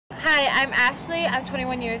Hi, I'm Ashley. I'm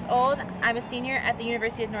 21 years old. I'm a senior at the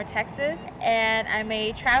University of North Texas, and I'm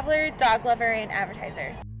a traveler, dog lover, and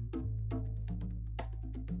advertiser.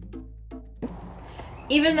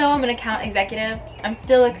 Even though I'm an account executive, I'm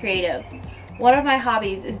still a creative. One of my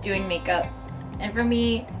hobbies is doing makeup, and for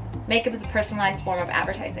me, makeup is a personalized form of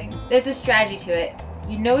advertising. There's a strategy to it.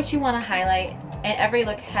 You know what you want to highlight, and every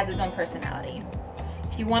look has its own personality.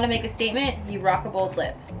 If you want to make a statement, you rock a bold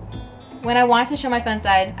lip. When I want to show my fun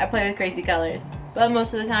side, I play with crazy colors, but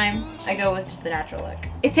most of the time, I go with just the natural look.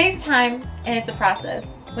 It takes time, and it's a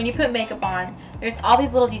process. When you put makeup on, there's all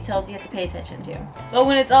these little details you have to pay attention to. But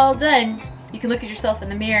when it's all done, you can look at yourself in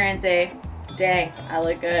the mirror and say, dang, I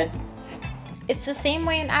look good. It's the same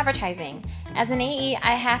way in advertising. As an AE,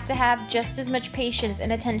 I have to have just as much patience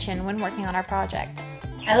and attention when working on our project.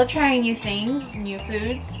 I love trying new things, new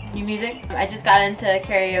foods, new music. I just got into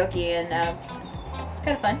karaoke and it's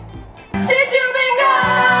kind of fun.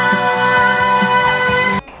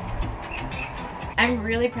 I'm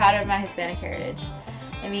really proud of my Hispanic heritage.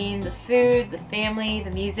 I mean, the food, the family,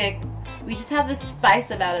 the music, we just have this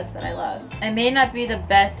spice about us that I love. I may not be the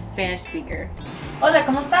best Spanish speaker. Hola,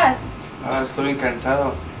 ¿cómo estás? Estoy bien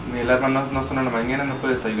cansado. Mi alarma no suena en la mañana, no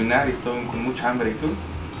puedo desayunar y estoy con mucha hambre. ¿Y tú?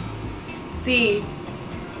 Sí,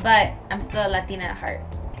 but I'm still a Latina at heart.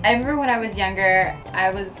 I remember when I was younger, I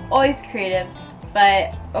was always creative,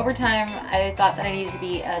 but over time I thought that I needed to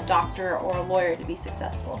be a doctor or a lawyer to be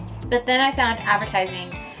successful. But then I found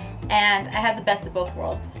advertising, and I had the best of both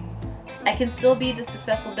worlds. I can still be the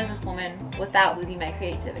successful businesswoman without losing my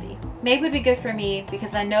creativity. MAIP would be good for me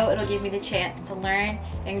because I know it'll give me the chance to learn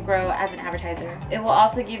and grow as an advertiser. It will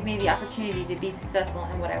also give me the opportunity to be successful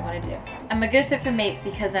in what I want to do. I'm a good fit for MAIP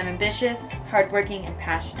because I'm ambitious, hardworking, and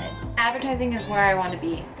passionate. Advertising is where I want to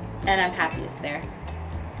be, and I'm happiest there.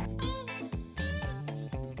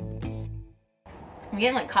 I'm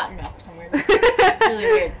getting like cotton mouth for some weird reason. It's really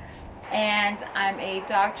weird. And I'm a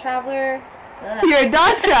dog traveler. Ugh. You're a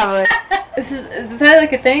dog traveler. Is that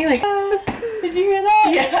like a thing? Like, Did you hear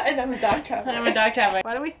that? yeah, and I'm a dog traveler.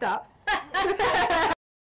 Why don't we stop?